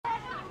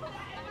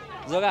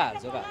Zoga.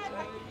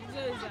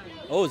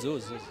 Oh, zo.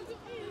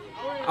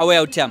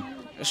 Awe utyam.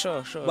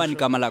 Sure. One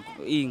kamala.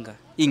 Inga.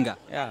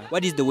 Yeah.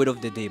 What is the word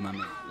of the day, my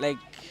man? Like,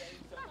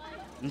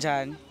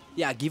 Njani?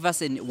 Yeah, give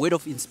us a word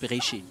of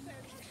inspiration.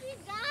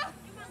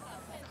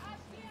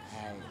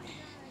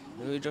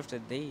 The word of the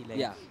day. Like,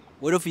 Yeah,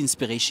 word of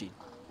inspiration.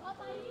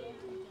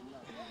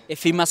 A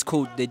famous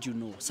quote that you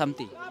know,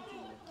 something.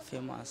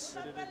 famous.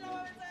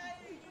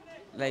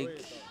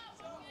 Like,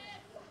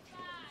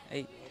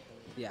 hey,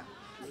 Yeah.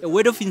 A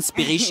word of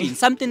inspiration,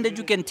 something that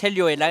you can tell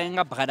your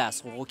Elanga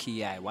brothers, okay,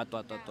 yeah, what.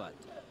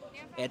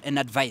 And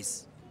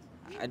advice.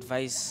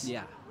 advice.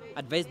 Yeah.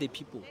 Advise the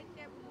people.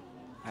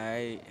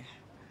 I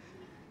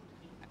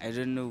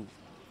don't know.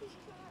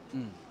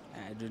 Mm.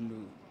 I don't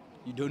know.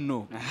 You don't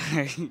know.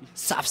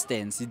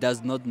 Substance, he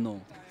does not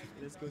know.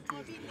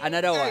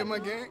 Another one. Hey, my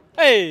gang.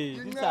 Hey,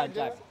 You Dinsa, know,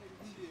 Jack.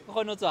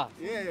 Dinsa.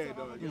 Yeah,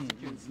 dog.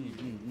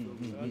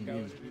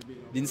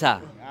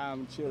 Dinsa.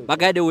 I'm chill.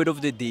 Baga the word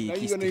of the day. Are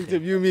you Kiss gonna the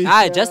interview me?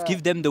 just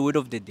give them the word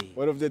of the day.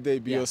 Word of the day,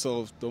 be Yeah.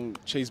 yourself.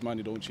 Don't chase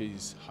money, don't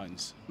chase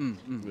hands.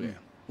 Yeah.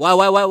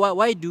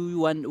 Why do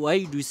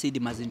you say they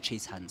mustn't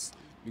chase hands?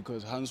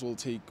 Because hands will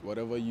take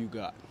whatever you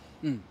got.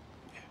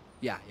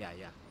 Yeah.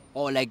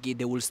 Or like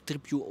they will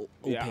strip you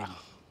open. Yeah.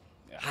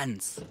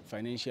 Hands.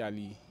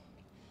 Financially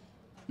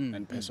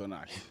and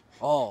personally.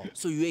 Oh,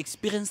 so you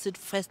experienced it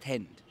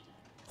firsthand.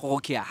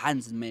 Okay,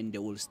 hands, man, they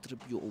will strip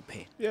you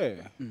open.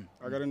 Yeah.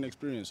 I got an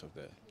experience of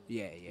that.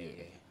 Yeah.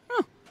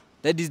 Huh.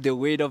 That is the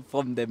word of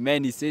from the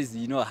man. He says,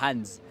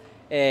 hands.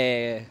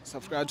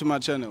 Subscribe to my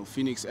channel,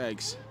 Phoenix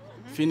X.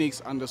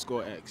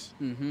 Phoenix_X.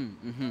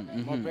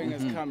 More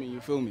bangers coming, you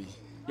feel me?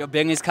 Your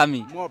bang is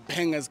coming. More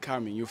bangers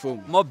coming, you feel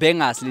me? More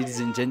bangers, ladies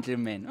and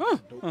gentlemen.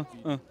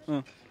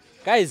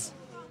 Guys.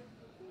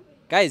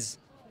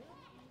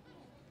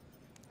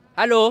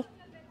 Hello.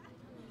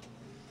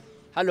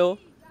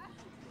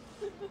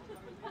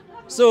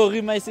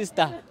 Sorry, my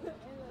sister.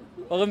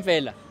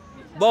 Orumfela.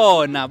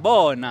 Bona.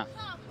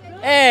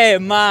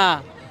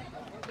 Ma.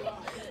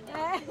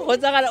 O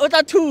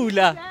tla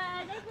thula.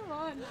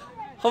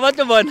 Go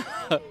batla bona.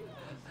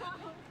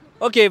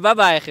 Okay,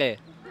 bye.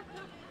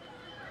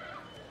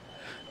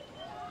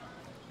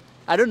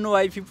 I don't know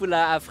why people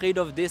are afraid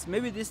of this.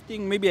 Maybe this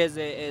thing,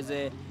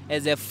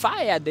 as a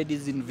fire that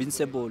is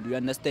invincible. You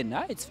understand?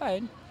 It's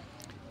fine.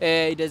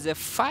 It is a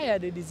fire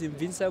that is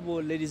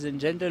invincible, ladies and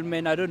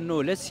gentlemen. I don't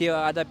know. Let's hear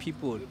other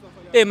people.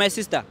 Hey, my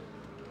sister.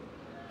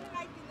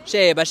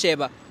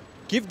 Sheba.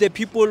 Give the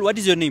people. What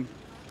is your name?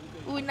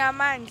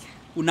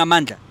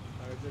 Unamandla.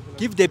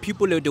 Give the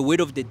people the word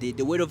of the day,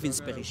 the word of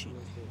inspiration.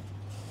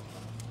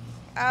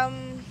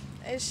 I'm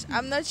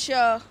not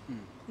sure,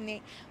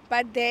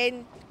 but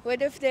then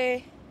word of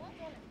the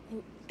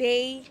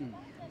day,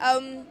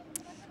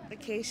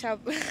 okay,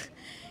 sharp.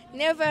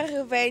 Never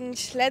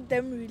revenge, let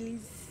them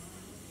release.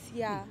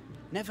 Yeah.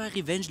 Never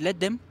revenge, let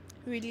them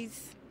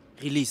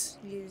Release.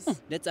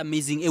 That's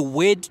amazing. A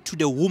word to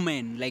the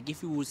woman. Like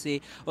if you would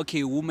say,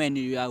 okay, woman,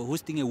 you are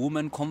hosting a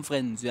woman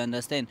conference, you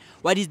understand?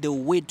 What is the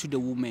word to the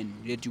woman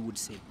that you would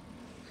say?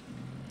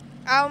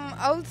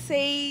 I would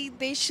say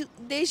they should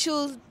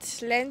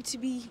learn to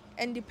be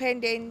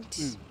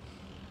independent.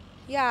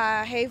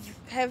 Yeah,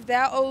 have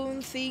their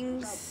own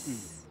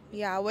things.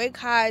 Yeah, work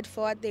hard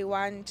for what they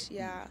want.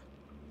 Yeah.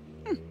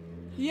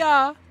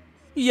 Yeah.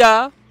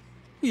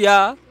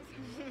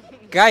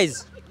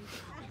 Guys,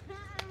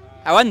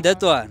 I want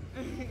that one.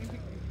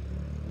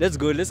 Let's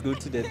go to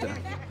that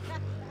one.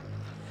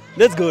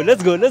 Let's go.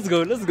 Let's go.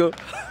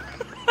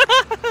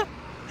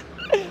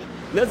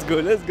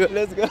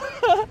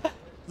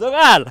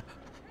 Zogal.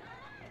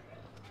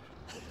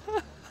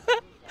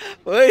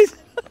 Wait,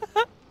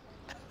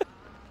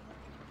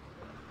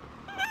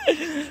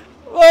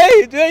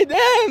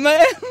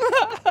 man,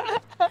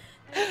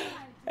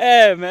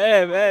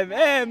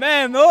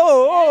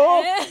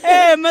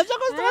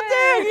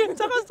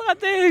 saka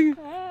strategi.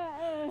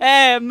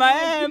 Emma,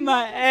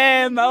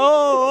 Emma,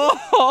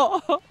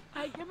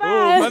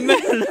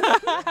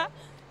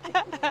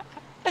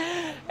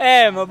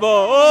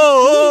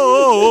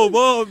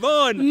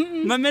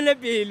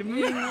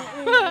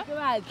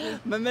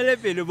 Mamele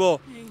pele, bo.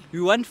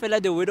 You want fella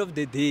the word of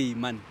the day,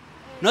 man.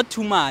 Not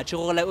too much.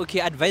 Or like, okay,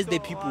 advise the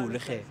people.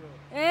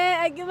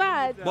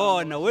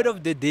 Bona, word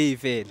of the day,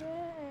 fella.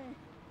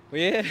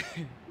 Yeah.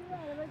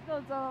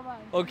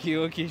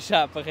 Okay,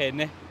 sharp,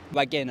 ne.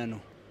 Bakena no.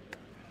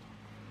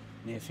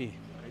 Nefi.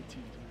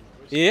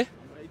 Eh?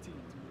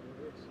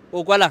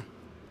 Oh, kwala.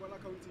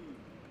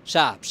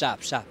 Sharp.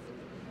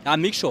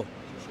 Make sure.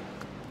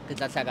 Ke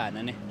tla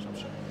tlhakana ne.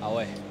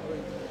 Awe.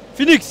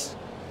 Phoenix.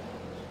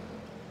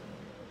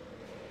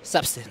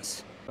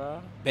 Substance.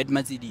 Bad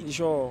mazidi.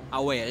 Sure.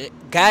 Awe.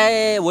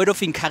 Guy, word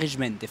of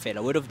encouragement,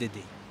 fella. Word of the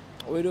day.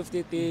 Word of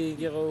the day,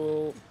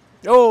 oh,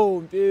 Yeah.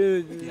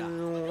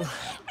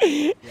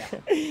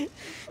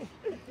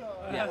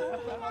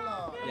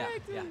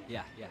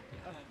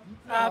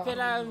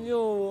 Pela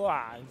yo,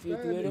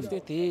 word of the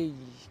day.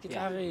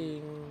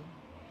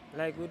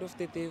 Like word of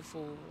the day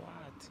for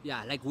what?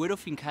 Yeah, like word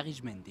of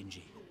encouragement,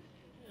 Inji.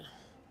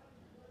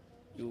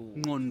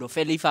 Ngondo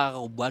fela if a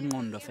go bua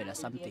ngondo fela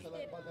something.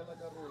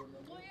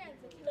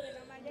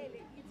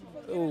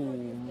 Oh,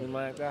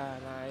 my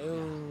God.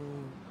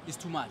 It's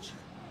too much.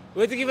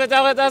 Wait to give it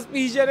a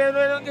speech and then we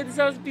don't get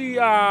some speech.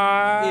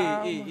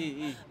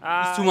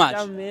 It's too much.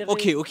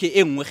 Okay,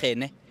 e nngwe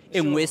gene.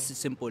 E nngwe se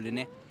simple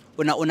ne.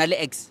 Ona le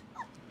ex.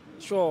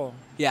 Sure.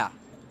 Yeah.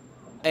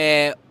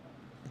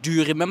 Do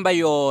you remember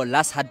your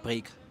last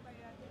heartbreak?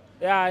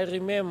 Yeah, I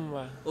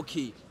remember.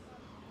 Okay.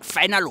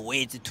 Final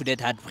words to that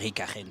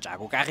heartbreaker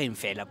genjako ka reng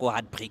fela go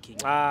heartbreaking.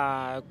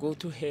 Go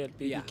to hell,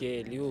 baby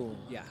girl, you.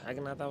 Yeah. I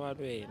cannot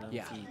have it.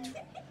 Yeah.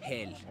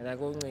 Hell. And I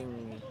go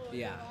in.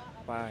 Yeah.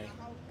 Bye.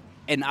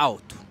 And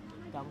out.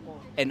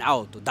 And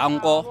out.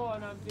 Danko.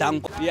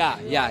 Yeah.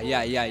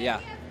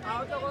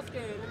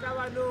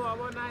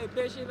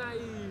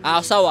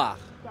 Sawa.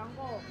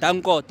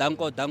 Danko.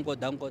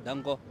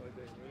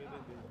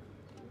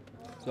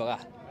 Soga.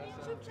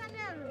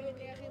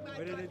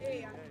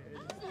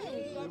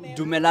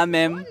 Dumela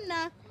ma'am.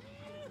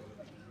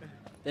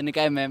 Tene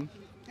kae ma'am?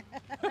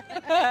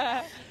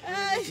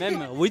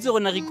 Ma'am, we itse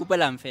gona re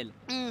ikopelang fela.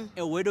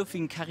 A word of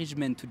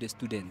encouragement to the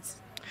students.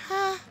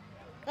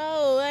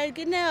 Oh, I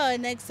can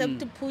except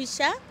to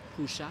pusher.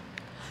 Pusher.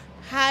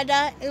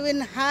 Harder,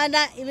 even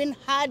harder.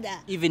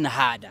 Even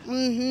harder.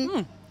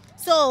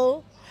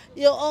 So,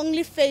 you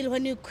only fail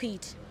when you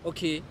quit.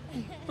 Okay.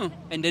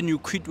 And then you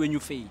quit when you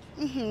fail.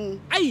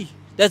 Aye.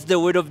 That's the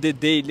word of the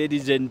day,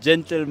 ladies and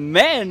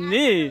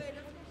gentlemen.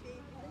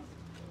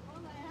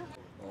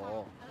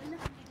 Oh.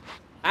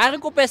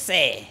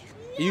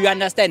 You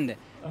understand?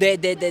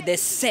 The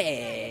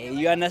say.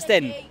 You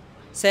understand?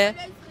 Sir?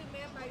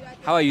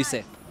 How are you,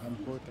 sir? I'm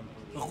good.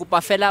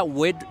 Fela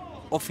word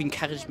of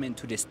encouragement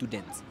to the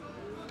students.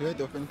 The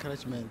word of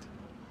encouragement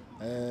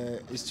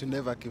is to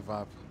never give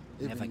up.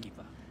 Never give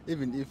up.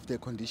 Even if the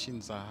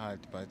conditions are hard,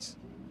 but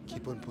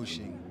keep on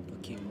pushing.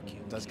 Okay.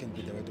 That can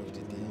be the word of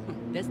the day.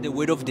 That's the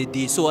word of the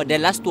day. So the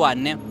last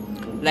one,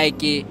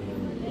 like,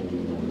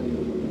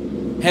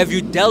 have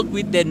you dealt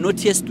with the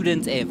naughtiest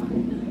students ever?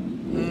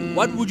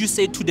 What would you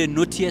say to the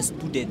naughtiest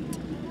student?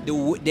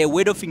 The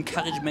word of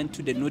encouragement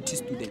to the naughty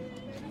student.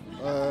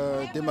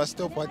 They must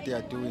stop what they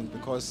are doing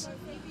because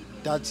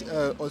that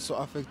also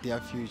affects their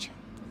future.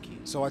 Okay.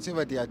 So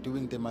whatever they are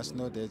doing, they must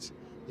know that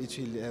it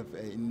will have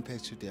an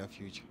impact to their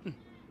future.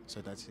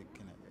 So that's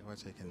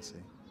what I can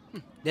say.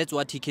 That's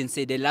what he can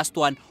say. The last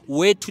one,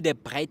 word to the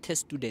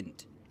brightest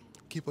student.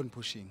 Keep on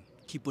pushing.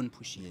 Keep on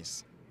pushing.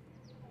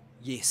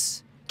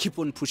 Yes. Keep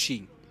on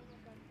pushing.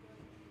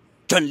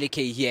 John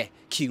Leke here,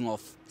 king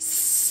of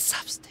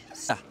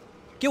substance.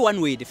 Get one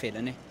way, the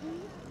fella, ne?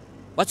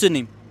 What's your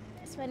name?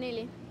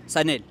 Sfanele.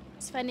 Sanel.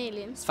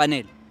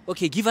 Sfanele.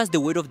 Okay, give us the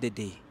word of the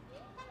day.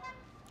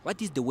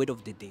 What is the word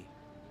of the day?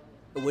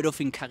 A word of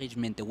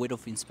encouragement, a word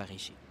of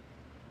inspiration.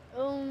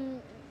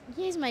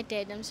 Here's my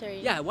dad, I'm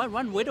sorry. Yeah,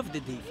 one word of the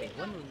day.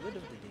 One word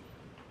of the day.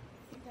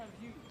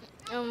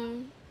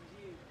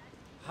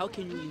 How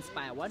can you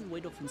inspire? One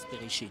word of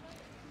inspiration.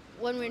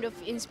 One word of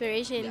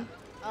inspiration.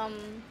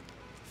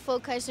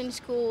 Focus in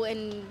school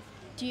and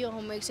do your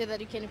homework so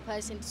that you can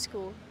pass into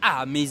school.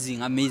 Amazing.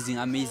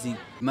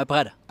 My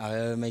brother.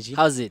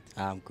 How's it?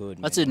 I'm good.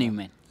 What's your name,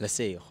 man?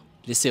 Leseo.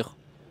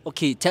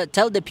 Okay,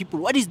 tell the people,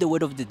 what is the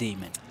word of the day,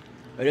 man?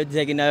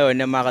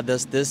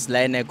 There's this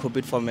line I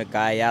copied from a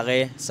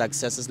guy.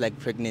 Success is like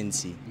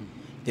pregnancy.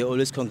 They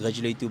always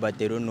congratulate you, but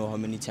they don't know how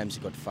many times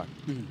you got fucked.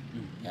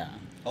 Yeah.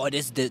 Oh,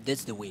 that's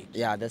the way.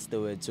 Yeah, that's the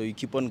word. So you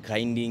keep on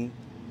grinding.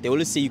 They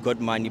always say you got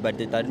money, but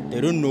they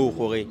don't know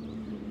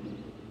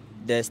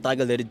the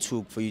struggle that it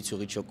took for you to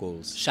reach your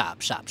goals.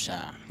 Sharp.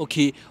 Yeah.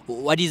 Okay,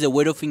 what is a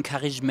word of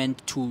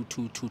encouragement to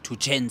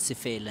gents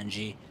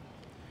and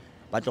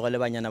Ba tlogele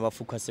banyana ba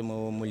focus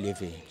mo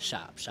living.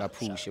 Sharp. Ba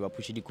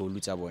push di goal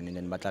tsa bone and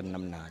then ba tla nna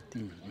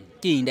mnate.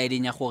 Ke eng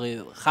idea ya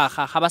gore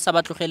ga ba sa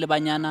ba tlogele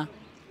banyana?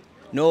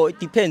 No, it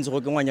depends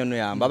go ke ngwanyano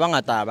yang. Ba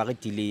bangata ba re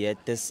delay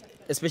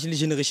especially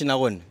generation ya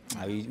rona.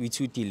 We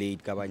too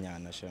delayed ka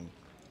banyana shem.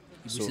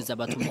 So e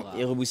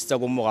re busitsa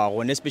go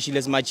morago especially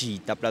as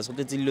majita plus go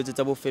tse dilo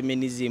tsa bo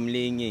feminism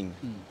le eng.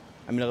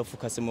 I mean re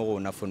focus mo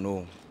rona for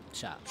no.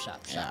 Sharp.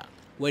 Yeah.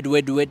 Wait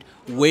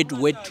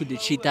to the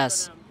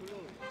cheaters.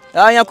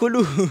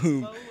 Yakulu.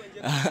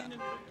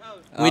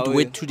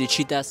 Wait to the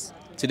cheaters.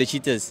 To the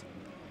cheaters.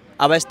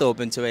 Aba stop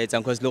into it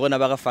because lo rona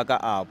ba re fuck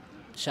up.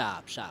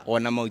 Sharp.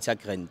 Ona mo itsa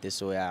grant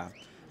so yeah.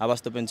 Aba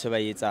stop into ba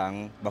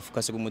etsang ba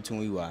focus go mothong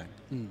o iwan.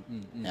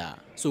 Yeah.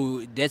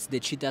 So that's the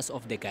cheaters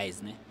of the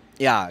guys, ne?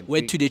 Yeah.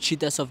 Wait to the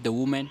cheaters of the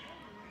women.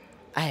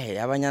 Ay,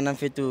 abanyana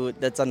mfethu,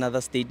 that's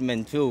another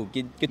statement. Phil,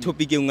 ke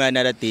topic e nngwe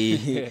another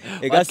day.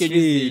 What can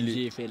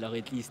you say, fella,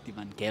 at least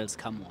man, girls,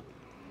 come on.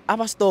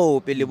 Aba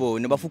stop le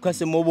bone, ba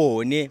focus mo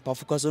bone, ba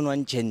focus on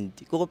one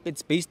gent.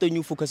 It's based on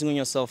you focusing on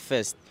yourself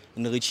first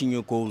and reaching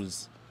your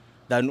goals.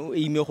 Then o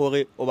ime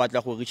gore o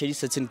batla go reach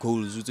certain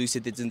goals, o tso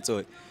isetetseng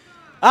tsone.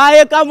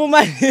 Aye ka mo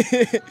man.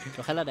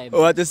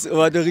 What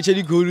to reach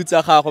the goal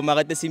tsa gago mara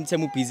at the same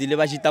time o busy le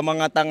ba jita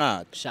mangata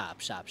ngata.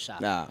 Sharp.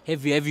 Yeah.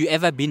 Have you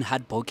ever been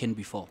heartbroken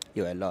before?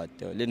 A lot.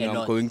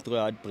 I'm going through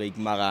a heartbreak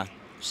mara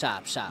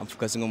Sharp. I'm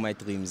focusing on my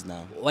dreams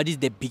now. What is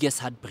the biggest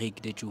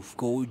heartbreak that you've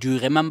go? Do you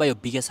remember your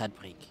biggest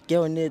heartbreak?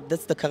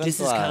 That's the current one. This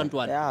is current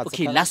one. Yeah, it's the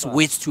Okay, current last one.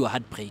 words to your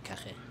heartbreak.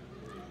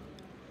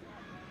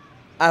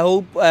 I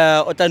hope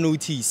Ota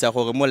notice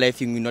more life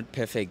will not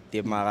perfect.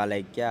 Mara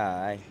like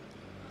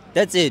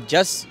that's it.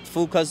 Just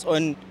focus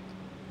on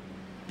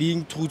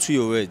being true to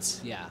your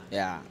words.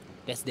 Yeah.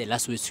 That's the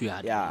last words to your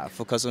heartbreak. Yeah,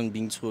 focus on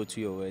being true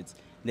to your words.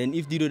 Then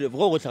if you do the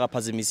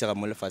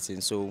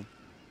so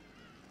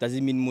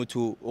doesn't mean more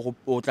to or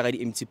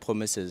empty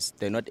promises.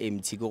 They're not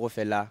empty.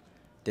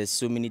 There's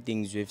so many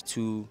things you have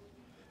to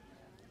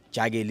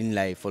juggle in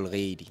life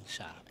already.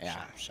 Sharp.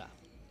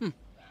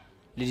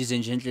 Ladies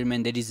and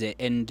gentlemen, that is the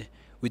end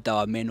with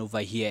our men over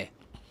here.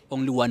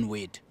 Only one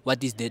word.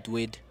 What is that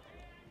word?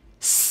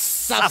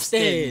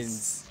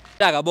 Substance.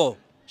 Bo,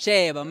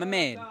 Sheba,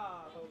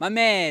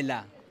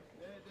 Mamela.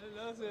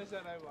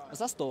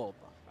 What's stop?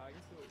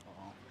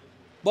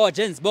 Bo,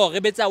 gents,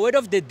 rebetsa word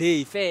of the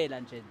day, fail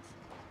and gents.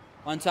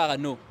 One swara,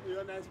 no.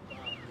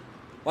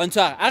 One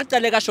swara. After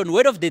legation,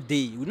 word of the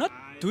day. We're not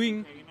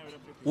doing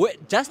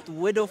just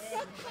word of.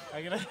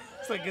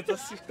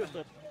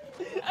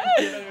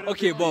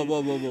 Okay, bo.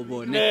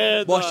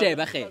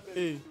 Sheba,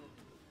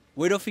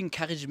 word of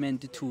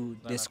encouragement to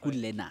the school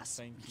learners.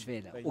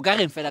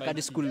 Ugarin fela ka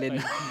the school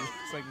learners.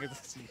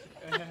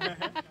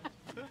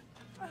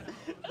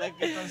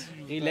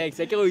 Relax,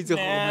 I can't wait to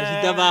go.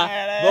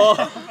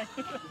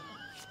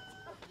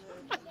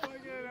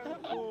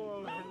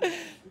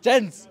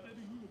 Gents,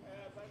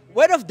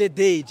 word of the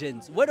day,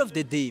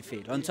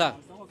 fail. On top.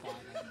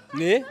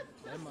 Ne,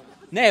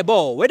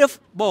 word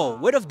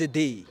of the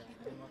day.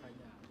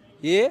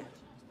 Yeah?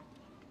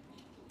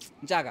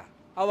 Jaga,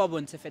 how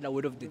about say fela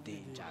word of the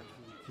day,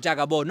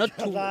 Jaga, not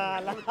two.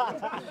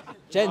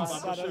 Gents.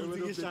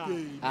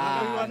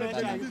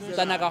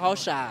 Tanaka how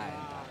shy.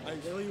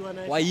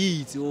 Why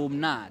eat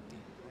not?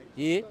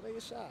 Yeah?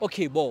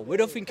 Okay,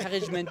 word of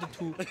encouragement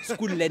to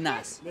school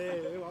learners.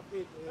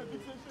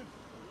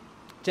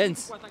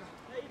 Gents,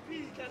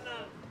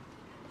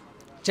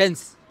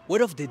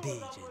 word of the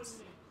day,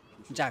 gents.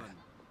 Jaga,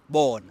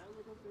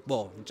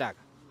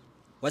 Jaga.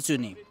 What's your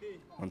name?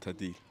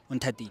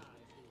 Untati.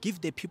 Give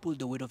the people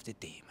the word of the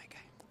day, my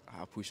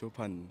guy. Push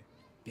open.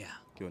 Yeah.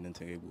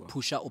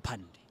 Push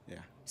open.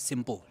 Yeah.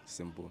 Simple.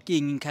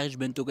 King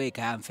encouragement to go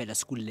fella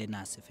school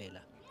learners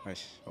fella.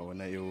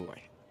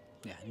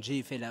 Yeah,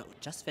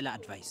 just fella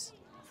advice.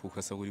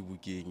 Focus on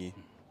booking.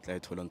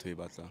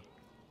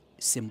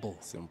 Simple.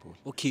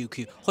 Okay.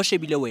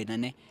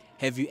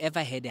 Have you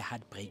ever had a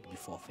heartbreak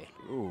before, fella?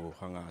 Oh,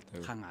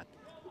 hang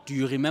Do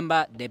you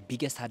remember the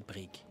biggest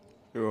heartbreak?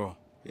 Oh,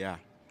 yeah.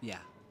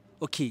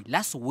 Okay,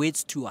 last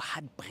words to a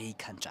heartbreak,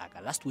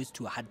 Jaga.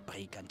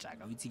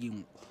 We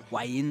thinking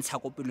why in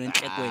Sakopilo and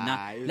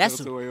Chekwena.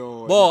 Last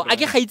I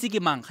get Haiti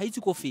mang, Haiti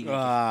coffee.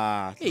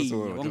 Hey,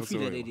 won't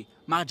feel already.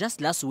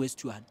 Just last words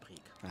to a heartbreak.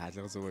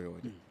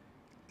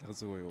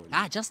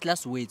 Just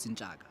last words in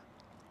Jaga.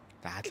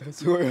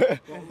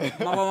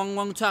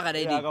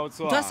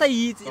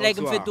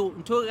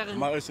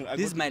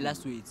 This is my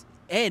last words.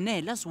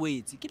 Last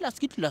words.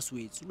 Last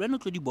words. We're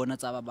not really born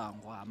at we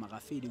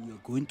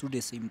are going through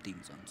the same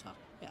things.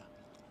 Yeah.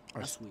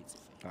 Last words.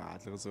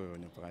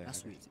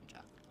 Last words.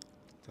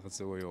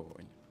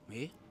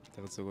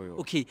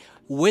 Okay.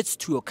 Words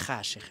to your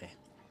crush.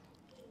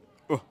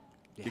 Oh,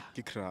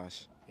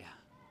 crush.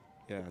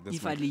 Yeah. That's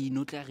if I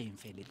not at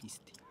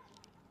least.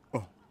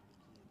 Oh,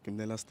 give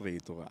me last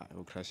straight or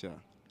crush.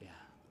 Yeah.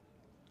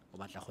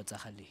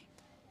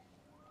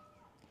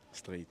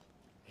 Straight.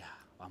 Yeah.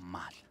 I'm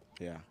mad.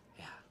 Yeah.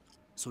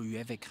 So you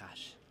have a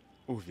crush?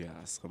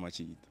 Obvious, how much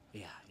it?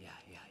 Yeah.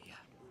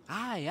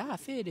 Yeah,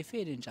 fair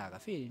in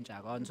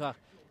Jaga. On so,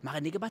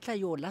 Maranega batla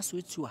your last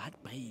words to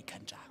heartbreak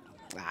and Jaga.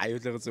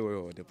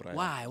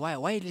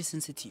 Why is it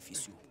sensitive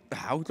issue?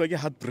 How would like a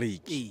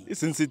heartbreak? It's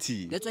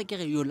sensitive. That's why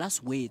your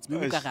last words.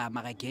 Maybe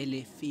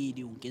Maragele fade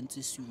you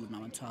against you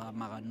now to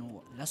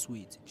Marano. Last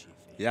words, chief.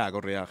 Yeah, go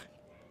react.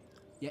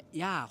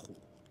 Yeah.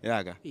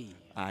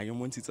 You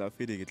want it to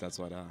fade it that's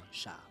what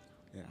sharp.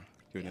 Yeah.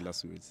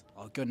 Last words.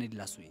 Okay,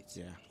 last words.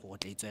 Yeah.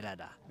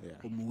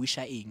 Wish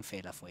I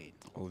fella for it.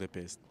 All the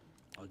best.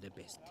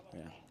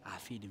 Yeah. I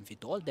feel him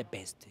fit all the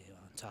best.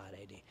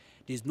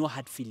 There's no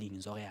hard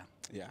feelings,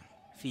 Yeah.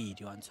 Feed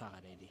you on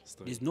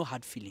There's no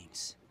hard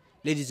feelings.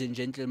 Ladies and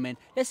gentlemen,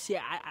 let's see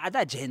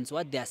other gents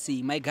what they are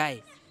saying. My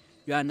guy,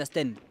 you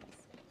understand?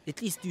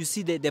 At least you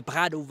see the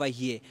brad over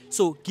here.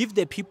 So give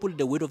the people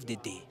the word of the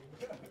day.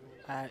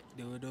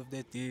 The word of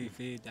the day,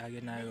 feed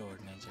again.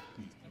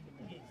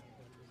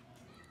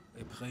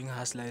 A praying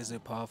hustler is a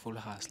powerful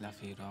hustler,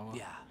 Firo.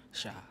 Yeah.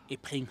 Sure. A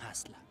praying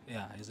hustler.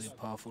 Yeah, is a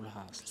powerful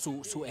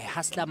hustler. So a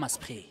hustler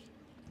must pray.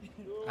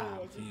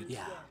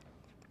 Yeah.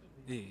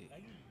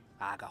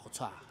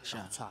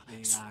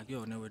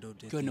 You're on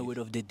the word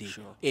of the day.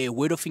 A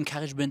word of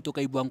encouragement to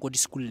Kaibuanko the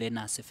school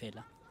learners,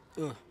 fella.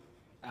 Oh,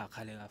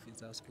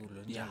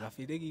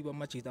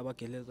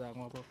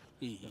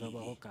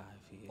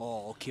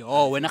 okay.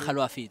 Oh, when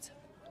I fit.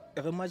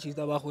 Re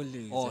majita ba go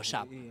le. Oh,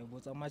 sharp.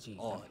 Botsa majita.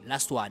 Oh,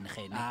 last one,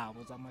 Khene.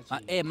 Botsa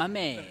majita.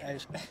 Mame.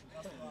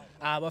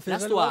 Ba Last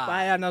fela one. ba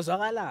baya na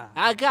zwagala.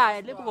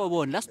 Okay, let me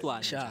go on. Last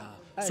one. Sharp.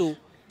 So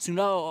you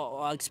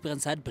know,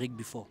 experience heartbreak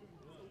before.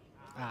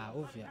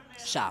 Obvious.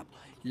 Sharp.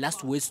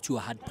 Last words to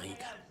your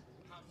heartbreaker.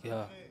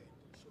 Yeah.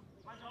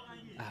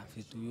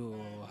 Fitu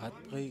yo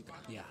heartbreak.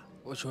 Yeah.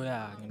 O tsho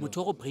yang.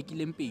 Motho go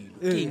breakileng pelo.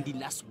 Ke eng di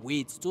last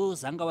words tso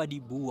zanga wa di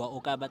bua o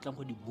ka batlang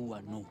go di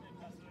bua no.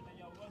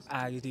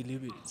 Ke di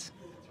lebetse.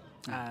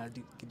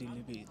 Ke di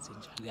lebetse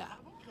nja. Yeah.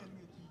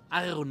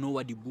 A re no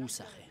wa di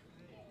busa ge.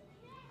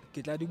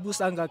 Ke tla di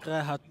busa nka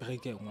kry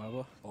heartbreak e ngwa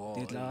bo.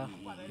 Di tla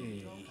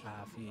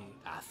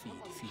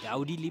feed. A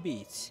o di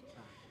lebetse.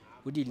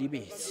 O di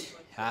lebetse.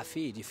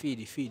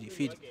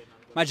 Feed.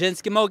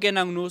 Majenski ma o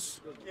kenang nos.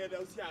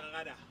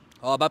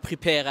 Oh, ba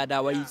prepare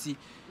that wa itse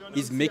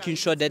is making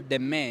sure that the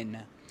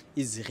man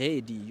is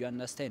ready, you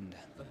understand?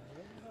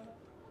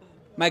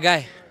 My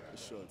guy.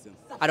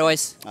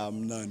 Otherwise,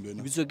 I'm none.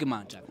 Bitso ke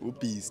manja.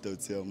 Beast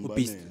out here.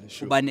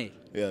 Ubane.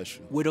 Yeah,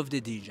 sure. Word of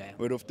the day, Jaya.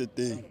 Word of the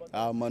day.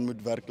 Man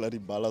moet werk laat die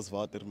ballas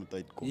water moet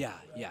uitkom.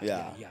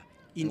 Yeah.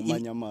 In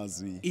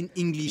In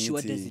English,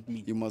 what does it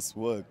mean? You must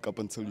work up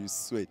until you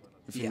sweat.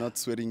 If you're not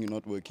sweating, you're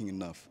not working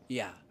enough.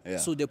 Yeah. Yeah.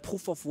 So the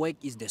proof of work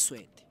is the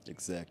sweat.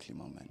 Exactly,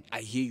 my man.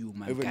 I hear you,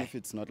 my Even guy. if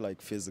it's not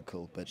like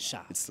physical, but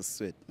it's the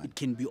sweat, man. It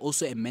can be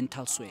also a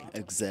mental sweat.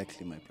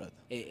 Exactly, my brother.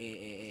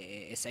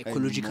 A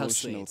psychological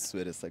emotional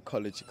sweat. a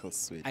psychological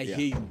sweat. I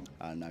hear you.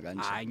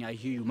 Naganja. I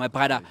hear you, my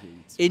brother.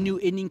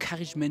 Any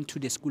encouragement to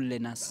the school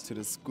learners? To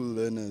the school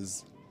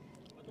learners.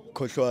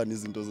 Khohlwana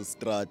izinto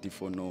zestrati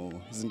for no.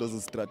 Izinto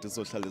zestrati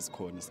sohlala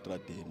esikhona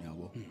estradeni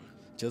yabo.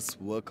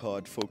 Just work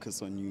hard,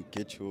 focus on you,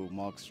 get your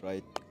marks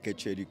right,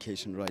 get your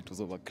education right.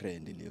 Uzoba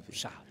grand living.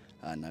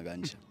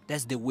 Naganja.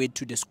 That's the way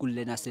to the school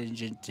learners and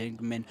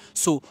gentlemen.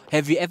 So,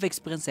 have you ever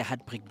experienced a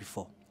heartbreak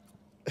before?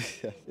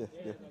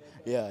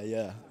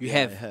 Yeah. You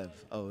have? I have.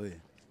 Oh, yeah.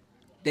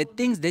 The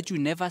things that you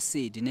never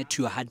said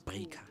to your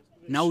heartbreaker.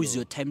 Now is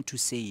your time to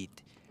say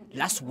it.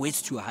 Last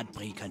words to your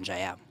heartbreaker,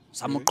 Njaya.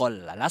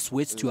 Samukolla. Last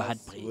words to your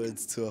heartbreaker.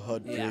 Words to a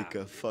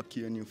heartbreaker. Fuck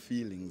you and your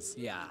feelings.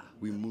 Yeah.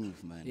 We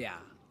move, man. Yeah.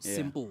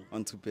 Simple.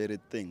 On to better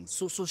things.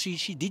 So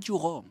she did you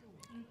wrong.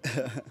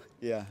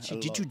 Yeah. She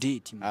did you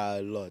date him.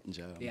 A lot,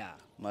 Njaya. Yeah.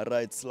 My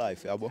rights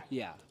life, yabo.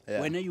 Yeah.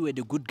 Yeah. When you were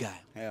the good guy.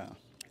 Yeah.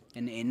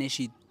 And then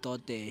she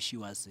thought she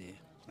was.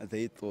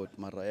 They thought,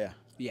 Mara,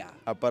 Yeah.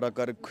 I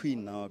got a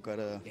queen now. I got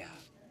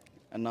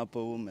an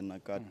upper woman. I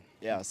got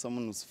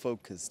someone who's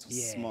focused,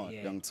 who's smart,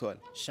 young tall.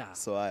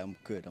 So I am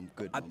good. I'm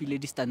good. Happy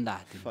lady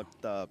standard.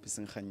 Fucked up,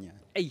 isn't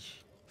Ay.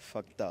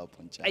 Fucked up.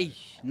 Ay.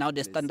 Now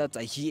the standards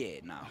are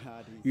here now.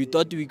 You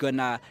thought we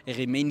gonna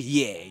remain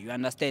here. You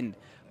understand?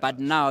 But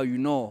now you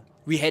know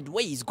we had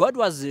ways. God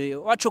was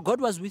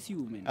God was with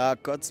you, man.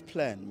 God's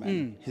plan,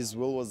 man. His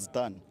will was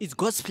done. It's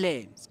God's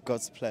plan. It's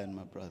God's plan,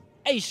 my brother.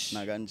 Aish.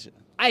 Naganja.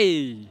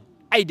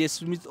 I the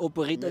smooth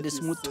operator, the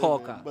smooth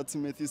talker. But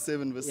Matthew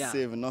 7 verse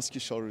 7, ask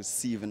you shall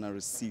receive, and I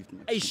received.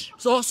 Aish.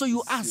 So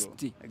you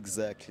asked.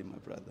 Exactly, my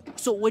brother.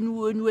 So when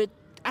we were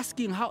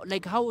asking how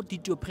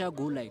did your prayer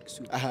go like?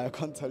 So? I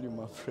can't tell you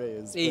my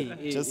prayers,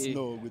 but just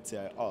know which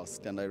I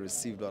asked, and I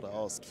received what I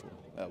asked for.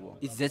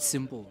 It's that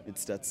simple.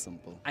 It's that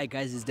simple. Hi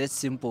guys, it's that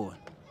simple.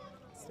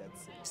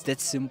 It's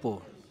that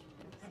simple.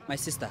 My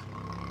sister.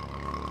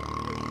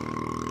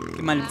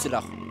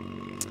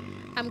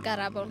 I'm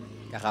Garabo.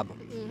 Garabo.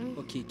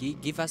 Okay,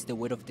 give us the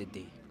word of the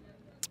day.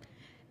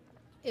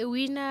 A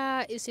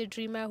winner is a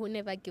dreamer who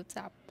never gives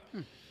up.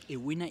 A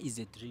winner is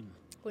a dreamer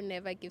Who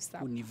never gives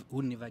up.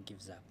 who never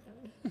gives up.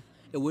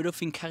 A word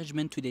of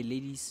encouragement to the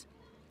ladies.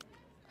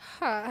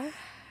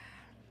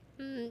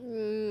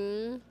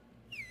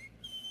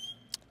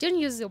 Don't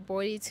use your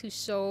body to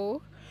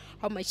show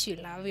how much you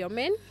love your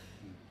man.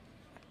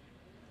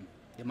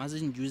 They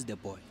mustn't use the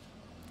boy.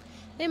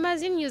 They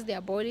mustn't use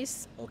their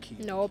bodies. Okay.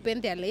 No, open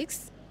their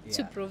legs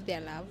to Yeah. prove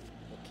their love.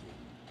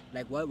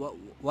 Like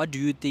what do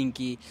you think?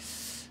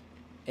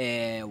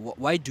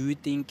 Why do you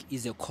think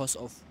is the cause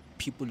of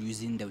people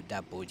using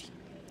their body?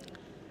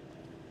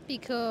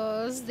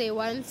 Because they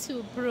want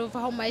to prove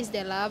how much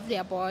they love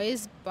their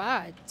boys,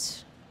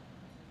 but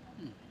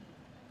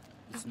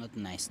It's not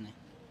nice, ne?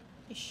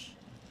 Ish.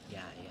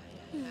 Yeah.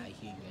 I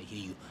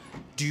hear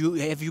you.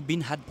 Have you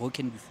been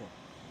heartbroken before?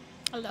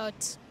 A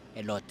lot.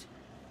 A lot.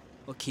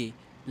 Okay.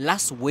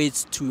 Last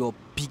words to your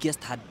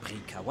biggest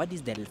heartbreaker. What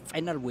is the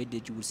final word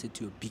that you will say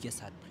to your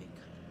biggest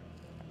heartbreaker?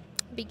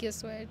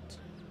 Biggest word.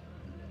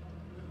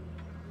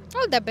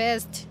 All the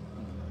best.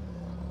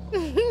 To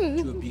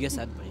your biggest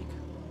heartbreaker.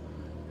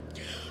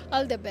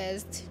 All the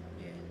best.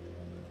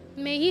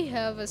 May he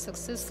have a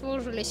successful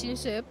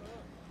relationship.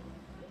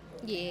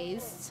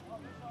 Yes.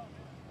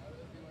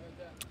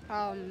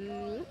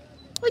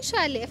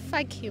 Actually,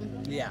 fuck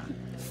him. Yeah.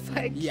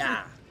 Fuck him.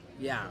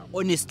 Yeah.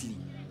 Honestly.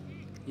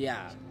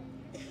 Yeah.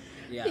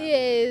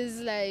 Yes,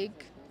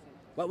 like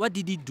What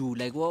did he do?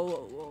 Like what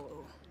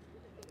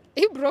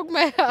he broke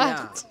my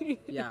heart.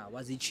 yeah.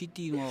 Was he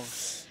cheating or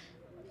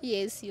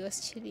Yes, he was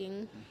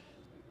cheating.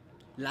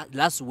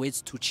 Last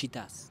words to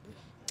cheaters.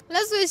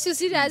 Last way to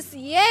see us.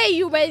 Yeah,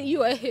 you went.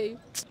 You are.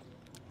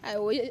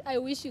 I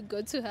wish you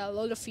go to hell,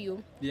 all of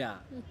you. Yeah.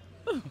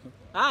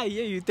 Yeah,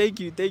 you. Thank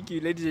you,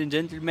 ladies and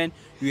gentlemen.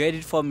 You heard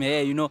it from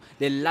here. You know,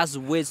 the last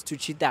words to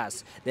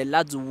cheaters. The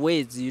last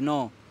words, you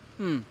know.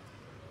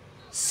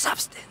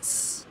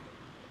 Substance.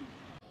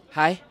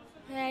 Hi.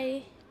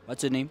 Hi,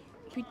 What's your name?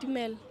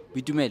 Bitumel.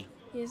 Bitumel.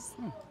 Yes,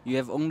 You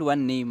have only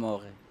one name,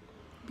 or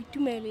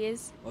Bitumel.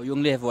 Yes, you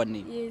only have one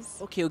name?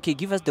 yes. Okay.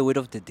 Give us the word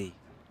of the day.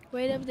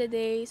 Word of the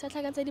day. Sa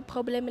tlhakantsha the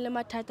problem le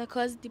mathata,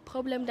 cause the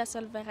problem da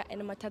solvera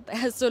and mathata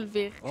ya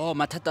solvera. Oh,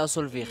 matata a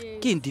solver. Yes.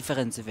 Ke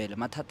difference vele.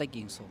 Matata ke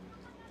eng so.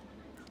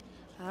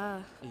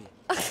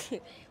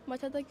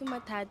 Mathata ke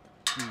mathata.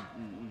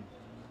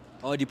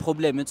 Oh, the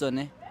problem it's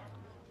on.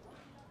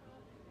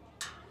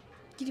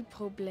 Ke the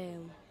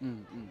problem.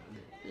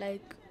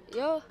 Like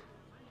yo.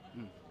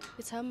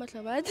 It's how much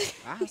about.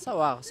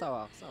 Sawa.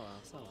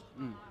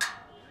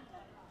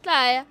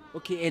 Tlaya.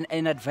 Okay, and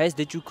an advice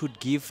that you could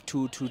give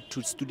to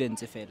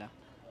students, fela.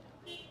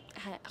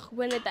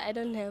 When I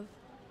don't have.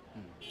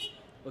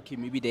 Okay,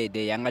 maybe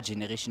the younger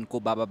generation go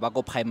baba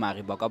go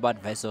primary, ba go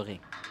advice or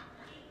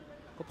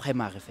go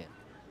primary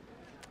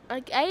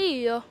fela.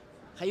 Ayo.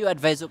 How you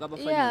advise ka ba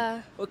for Yeah.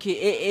 you?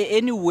 Okay,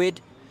 any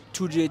word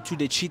to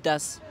the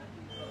cheaters?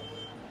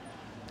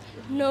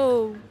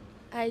 No,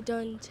 I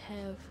don't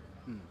have.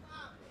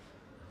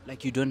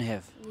 Like you don't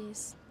have.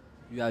 Yes.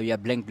 You are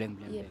blank.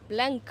 Yeah,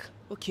 blank.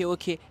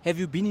 Okay. Have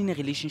you been in a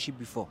relationship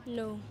before?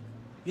 No.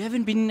 You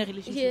haven't been in a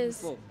relationship Yes.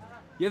 before?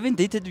 You haven't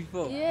dated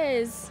before?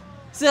 Yes.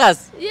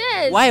 Serious?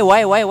 Yes. Why?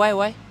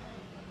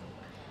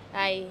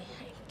 Ay,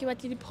 ke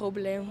batle the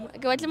problem.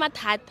 Ke batle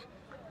mathata.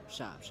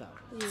 Sharp.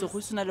 Yes. So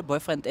who's not a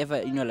boyfriend ever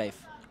in your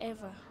life?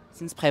 Ever.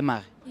 Since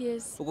primary?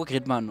 Yes. Go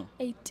grade man.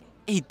 8.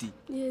 80.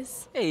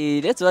 Yes.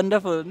 Hey, that's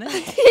wonderful. Ne?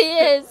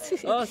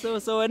 Yes. Oh,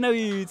 so when are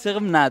you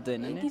mnate,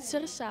 ne? It's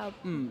very sharp.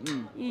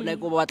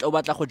 Like o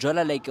batla go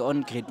jola like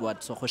on grade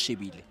what so go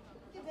shebile.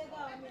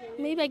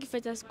 Maybe I give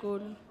it a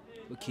school.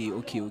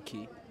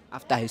 Okay.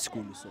 After high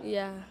school so.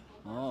 Yeah.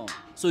 Oh.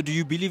 So do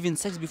you believe in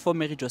sex before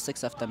marriage or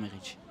sex after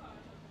marriage?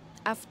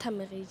 After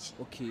marriage.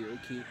 Okay.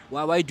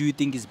 Why do you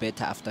think it's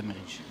better after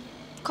marriage?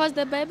 Because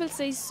the Bible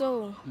says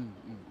so.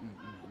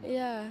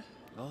 Yeah.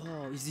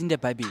 Oh, it's in the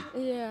Bible.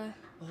 Yeah.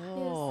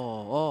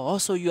 Oh,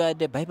 so you are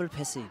the Bible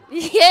person.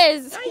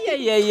 Yes.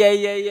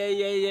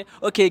 Yeah.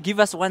 Okay, give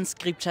us one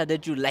scripture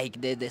that you like.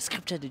 The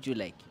scripture that you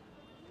like.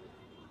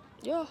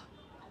 Yo.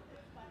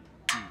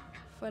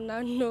 For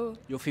now, no.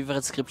 Your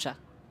favorite scripture?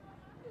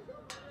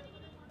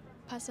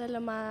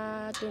 Psalm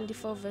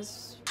 24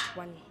 verse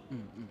 1.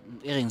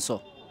 Ering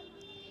so.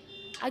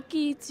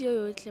 Akiti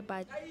yoyotle,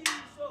 but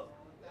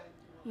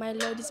my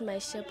Lord is my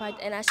shepherd,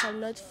 and I shall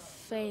not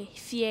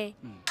fear.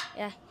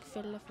 Yeah,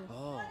 fearful.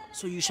 Oh,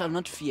 so you shall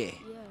not fear.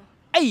 Yeah.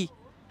 Ay.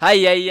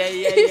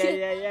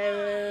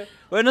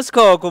 When is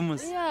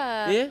komus?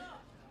 Yeah.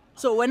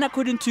 So when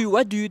according to you,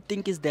 what do you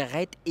think is the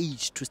right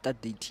age to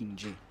start dating,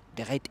 Jay?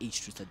 The right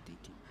age to start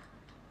dating?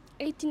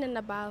 18 and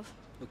above.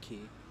 Okay.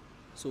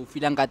 So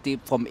filangati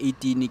from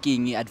 18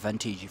 king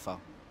advantage if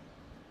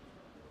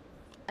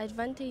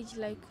Advantage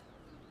like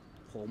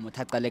go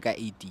mothatsa le ka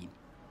 18.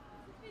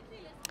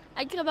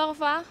 I care about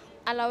for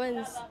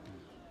allowance.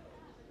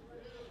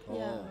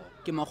 Yeah.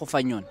 Ke ma go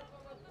fanyon.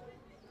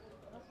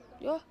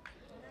 Yo.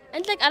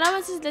 And like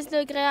allowances let's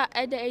look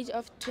at the age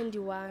of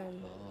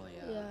 21. Oh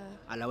Yeah.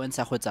 Allowance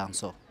a go tsang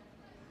so.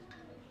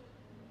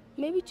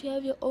 Maybe to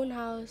have your own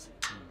house.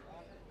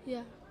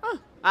 Yeah.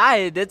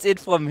 Aye, that's it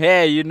from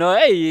her, you know.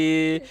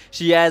 Hey,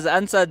 she has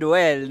answered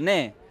well,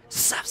 ne?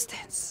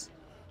 Substance.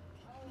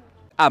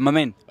 My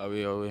man.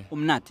 Awe.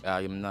 Umnati. Yeah,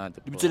 I'm not.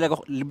 Libitso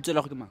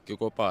la go ke mang? Ke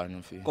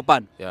kopano fe.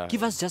 Kopano. Yeah.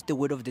 Give us just the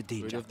word of the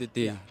day. Word of the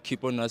day.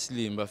 Keep on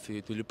hustling ba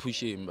fethu le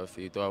pushing ba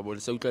fethu wa bo le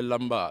sa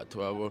utlwellang batho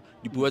wa bo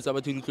dipuo tsa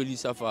batho di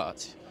tlolisa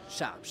fatshe.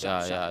 Sharp.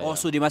 Yeah.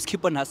 Also, they must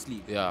keep on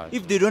hustling. Yeah.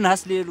 If they don't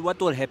hustle, what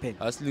will happen?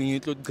 Hustling e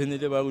tlo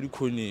qenele ba go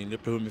dikhoneng le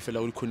problem fela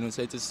go dikhoneng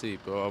sa etse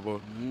sepe wa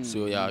bo.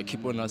 So yeah,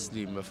 keep on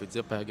hustling ba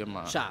fethu pa ke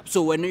ma. Sharp.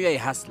 So when you are a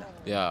hustler,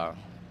 Yeah.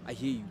 I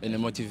hear you. And a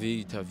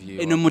motivator view.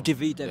 And a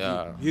motivator.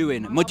 Yeah. You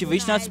win.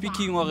 Motivational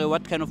speaking or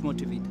what kind of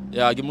motivator?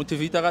 Yeah, ke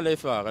motivator ka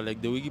life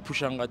like the way ke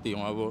pushang ka teng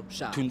wa bo.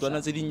 Sharp,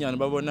 Thuntwana tse dinyane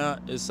ba bona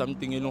is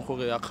something e leng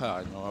gore ya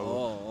khanya wa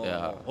bo.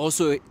 Yeah.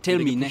 Also, tell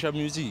me, ne? Push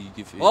music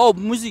if Oh,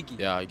 music.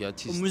 Yeah, ke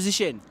artist.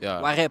 Musician.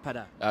 Yeah. Wa rapper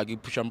da. Yeah, ke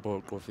push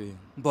mpoqo fe.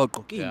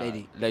 Mboqo ke Yeah.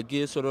 lady. Like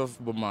ke sort of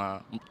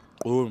boma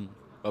qom.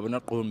 Ba bona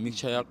qom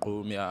mixture ya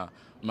qom ya.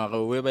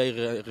 Mara we ba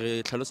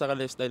re tlhalosa ka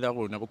lifestyle ya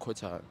rona bo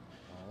khotha.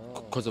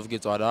 Because of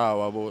get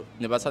wa bo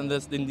ne ba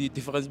understand the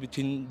difference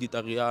between the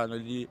Tariana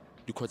le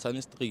the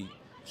Khotane street.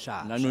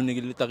 Sharp. Na no ne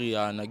ke le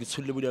Tariana ke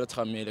tshole bo di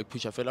tsamele ke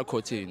push fela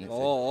Khotane.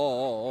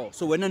 Oh.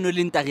 So when no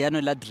le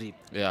ntariano la drip.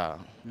 Yeah.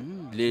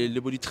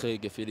 Le bo di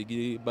track fele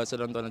ke ba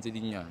sala ntwana tse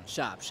dinyane.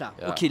 Sharp.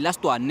 Yeah. Okay,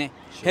 last one, ne?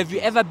 Have you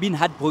ever been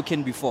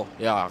heartbroken before?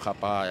 Yeah,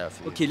 kapa ya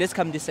fe. Okay, let's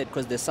come this side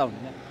because the sound.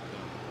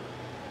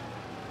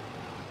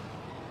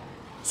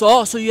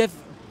 Yeah. So you have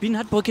been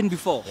heartbroken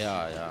before?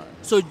 Yeah.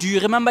 So do you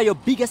remember your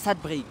biggest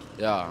heartbreak?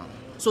 Yeah.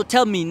 So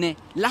tell me, ne,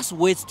 last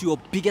words to your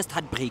biggest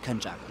heartbreak,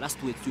 Anjak.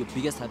 Last words to your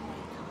biggest heartbreak.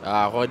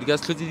 Go di ka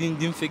se tlhotse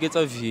di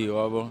mfeketsa view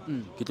wa bo.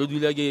 Ke tlo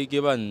dula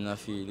ke banna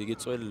fele ke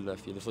tswella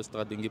fele for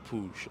strateng ke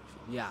push.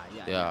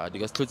 Yeah, di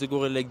ka se tlhotse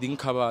gore like ding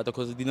khabata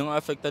because di nang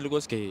affecta le go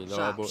scale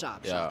wa bo.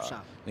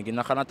 Yeah. Ne ke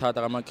nagana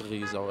thata ka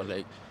makriza or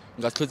like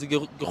nka se tlhotse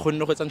ke kgonne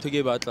go etsa ntho ke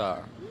e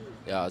batlang.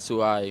 Yeah,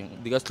 so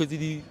di ka se tlhotse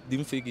di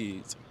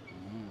mfeketsa.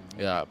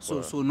 Yeah.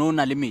 So no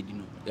na le medi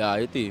no. Yeah,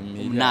 it is.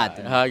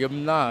 Umnati. Ha ke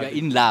mnati. You're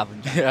in love.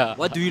 Yeah.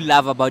 What do you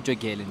love about your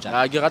girl,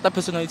 Anjak? Ke rata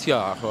personality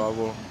ya gagwe wa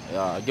bo.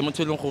 Yeah, ke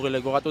motho le gore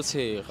like o rata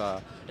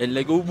tshega and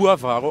like o bua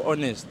varo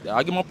honest.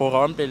 Ha ke mo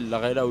pora wa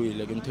mpella ga ela o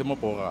ile ke ntho mo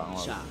pora.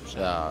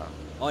 Yeah.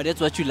 Oh, that's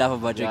what you love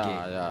about your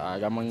girl. Yeah,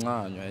 ka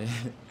manganywa.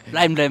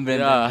 Blame.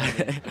 Yeah.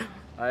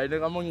 Ai le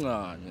ka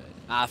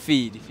manganywa.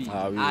 Feed.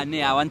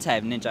 One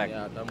time, ne Jack.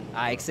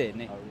 Excellent,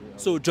 ne.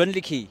 So John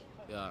Licky.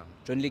 Yeah.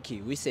 John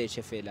Licky, we say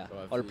Shefela,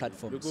 all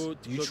platforms.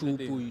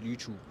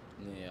 YouTube.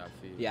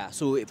 Yeah,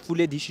 so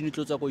full edition it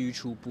go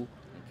YouTube.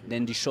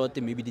 Then the short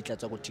maybe the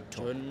go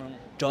TikTok.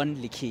 John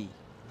Licky.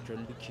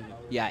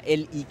 Yeah,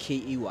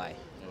 Lekey.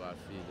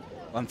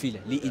 One feel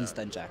li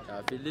instant Jack.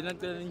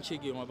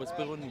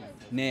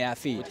 Ne I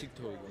feel.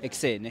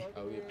 Excellent,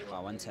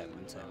 one time.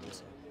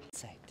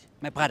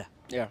 My brother.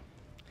 Yeah.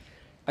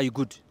 Are you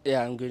good?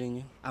 Yeah, I'm good, and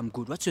you? I'm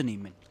good. What's your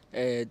name, man?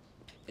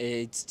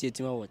 It's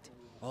Chetima what?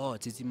 Oh,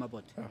 Titi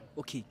Mabot.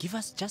 Okay,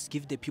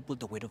 give the people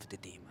the word of the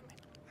day, my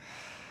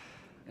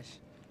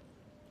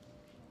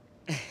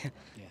man.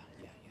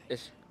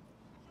 Yes.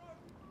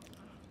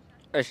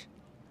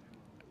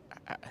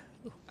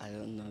 I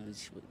don't know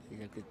which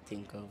I could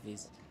think of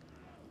is.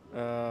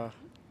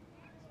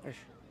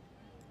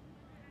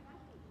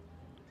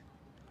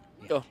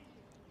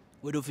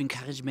 Word of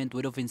encouragement,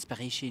 word of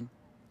inspiration.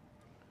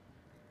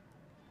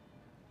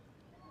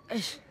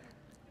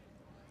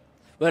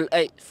 Well,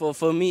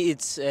 for me,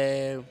 it's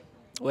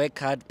work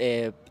hard,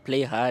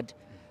 play hard,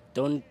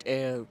 don't.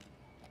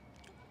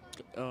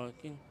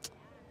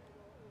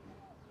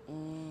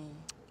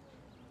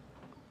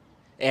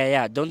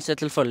 Don't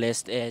settle for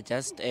less.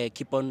 Just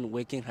keep on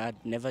working hard,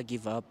 never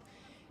give up.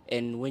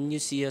 And when you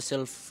see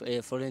yourself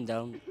falling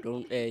down,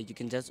 don't. You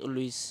can just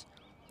always.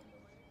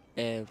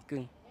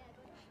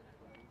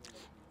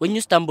 When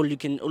you stumble, you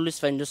can always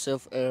find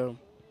yourself.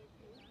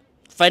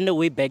 Find a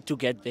way back to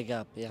get back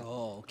up. Yeah.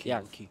 Oh, okay.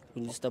 Yeah. Okay.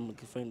 When you stumble, you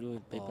can find a way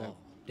back up.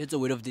 That's the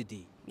word of the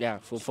day. Yeah,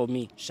 for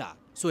me. Sure.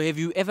 So have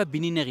you ever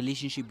been in a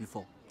relationship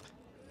before?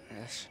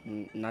 Yes,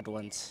 not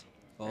once.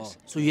 Oh. Yes.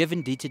 So you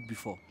haven't dated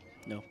before?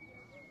 No.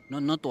 No,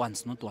 not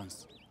once.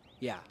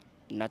 Yeah.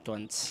 Not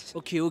once.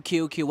 Okay.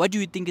 What do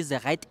you think is the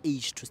right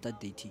age to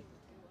start dating?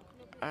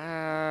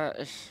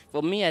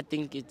 For me, I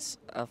think it's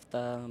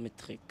after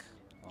matric.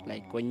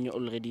 Like when you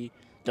already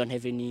don't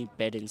have any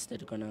burdens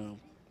that are gonna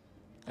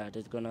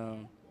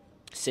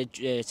set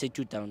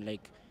you down.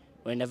 Like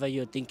whenever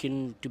you're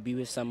thinking to be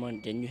with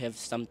someone, then you have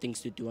some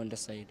things to do on the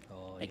side.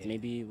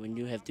 Maybe when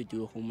you have to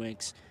do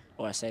homeworks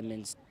or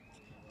assignments,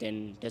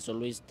 then there's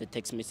always the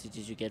text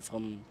messages you get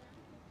from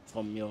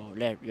your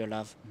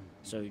love.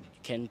 So you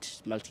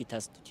can't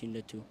multitask between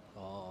the two.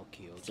 Oh,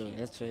 okay. So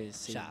that's why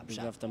it's Sharp.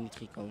 after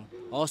matric.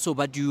 Also,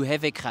 but do you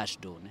have a crush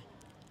though? Ne?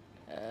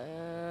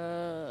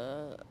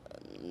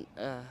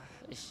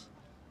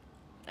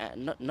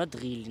 Not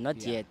really, not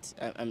yet.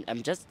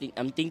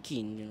 I'm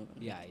thinking, you know.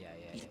 Yeah.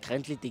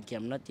 Currently thinking,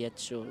 I'm not yet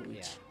sure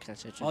which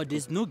crush I should go.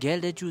 There's no girl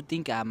that you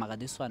think, Mara,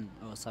 this one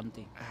or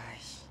something?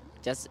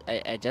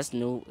 I just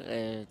know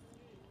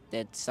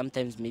that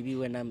sometimes maybe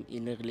when I'm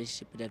in a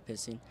relationship with that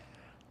person,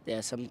 there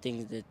are some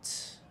things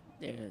that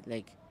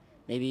like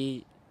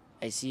maybe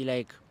I see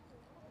like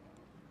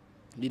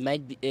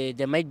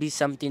there might be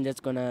something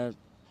that's gonna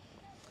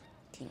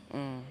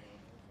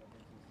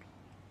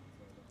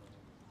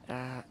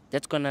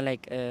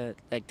like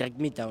drag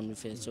me down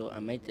with it. So I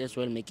might as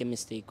well make a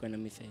mistake when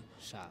I'm with her.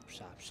 Sharp.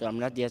 So I'm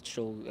not yet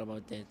sure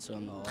about that. So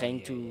I'm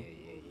trying to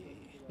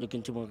look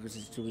into more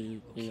reasons to be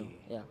real.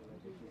 Yeah.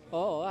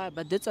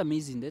 But that's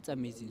amazing.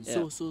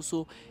 Yeah.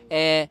 So,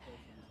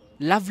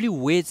 lovely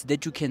words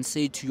that you can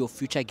say to your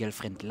future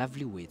girlfriend.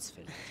 Lovely words,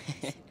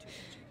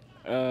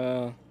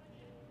 fella.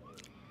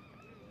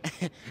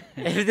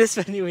 This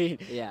funny way.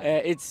 Yeah.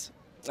 It's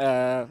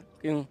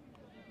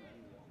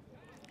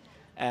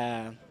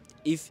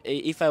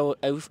if I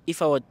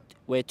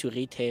were to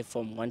rate her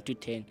from 1 to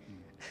 10,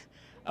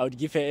 I would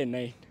give her a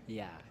 9.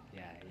 Yeah.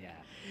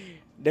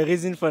 The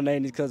reason for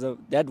 9 is because of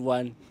that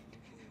one.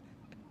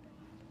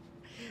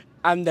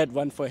 I'm that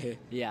one for her.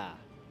 Yeah.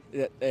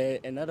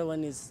 Another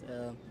one is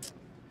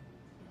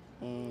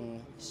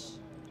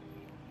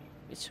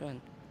which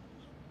one?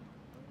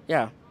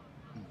 Yeah.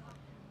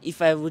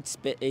 If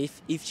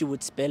she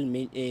would spell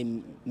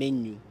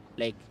menu,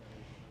 like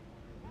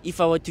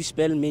if I were to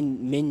spell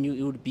menu,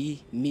 it would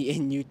be me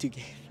and you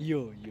together.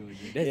 Yo.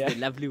 That's the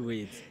lovely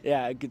words.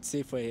 Yeah, I could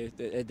say for her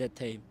at that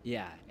time.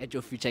 Yeah, at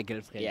your future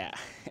girlfriend. Yeah.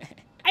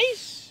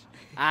 Aish.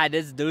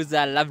 Those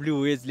are lovely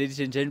words, ladies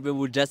and gentlemen.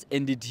 We'll just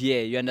end it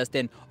here. You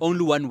understand?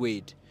 Only one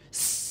word.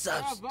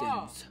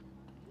 Substance.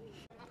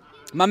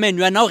 My man,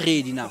 you are now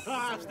ready now.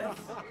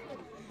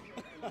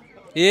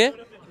 Yeah?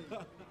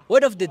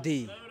 Word of the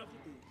day.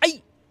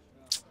 Ay!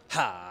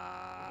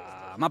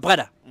 Ha! My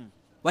brother.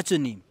 What's your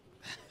name?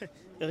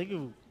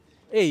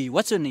 Hey,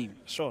 what's your name?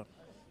 Sean.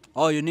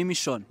 Oh, your name is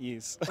Sean?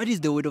 Yes. What is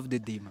the word of the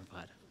day, my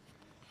brother?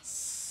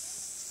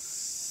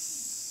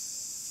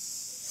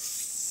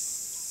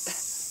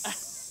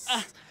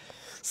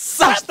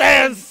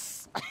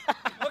 Substance!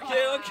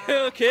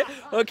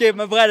 Okay,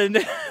 my brother.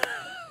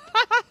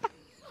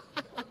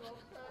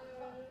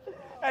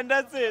 And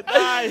that's it.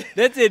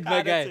 That's it,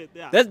 my guy. That's it,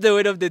 yeah. That's the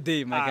word of the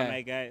day, my guy.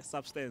 My guy.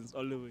 Substance,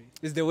 all the way.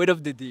 It's the word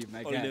of the day,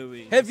 my All guy. the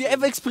way. Have you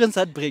ever experienced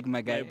heartbreak,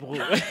 my guy? My bro.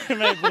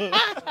 My bro.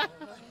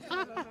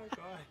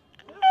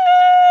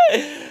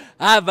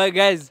 But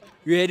guys,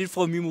 you heard it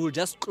from him. We'll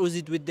just close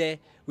it with that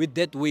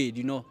word,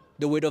 you know,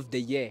 the word of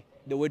the year,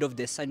 the word of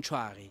the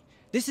sanctuary.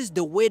 This is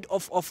the word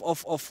of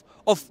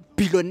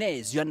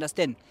billionaires, you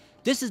understand?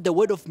 This is the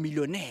word of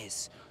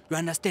millionaires, you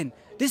understand?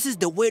 This is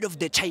the word of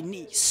the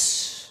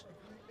Chinese.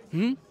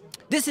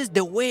 This is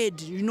the word,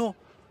 you know,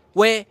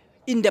 where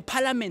in the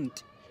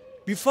parliament,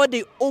 before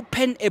they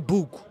open a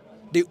book,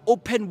 they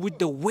open with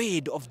the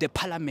word of the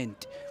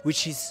parliament,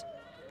 which is,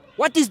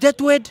 what is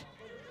that word?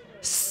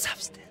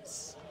 Substance.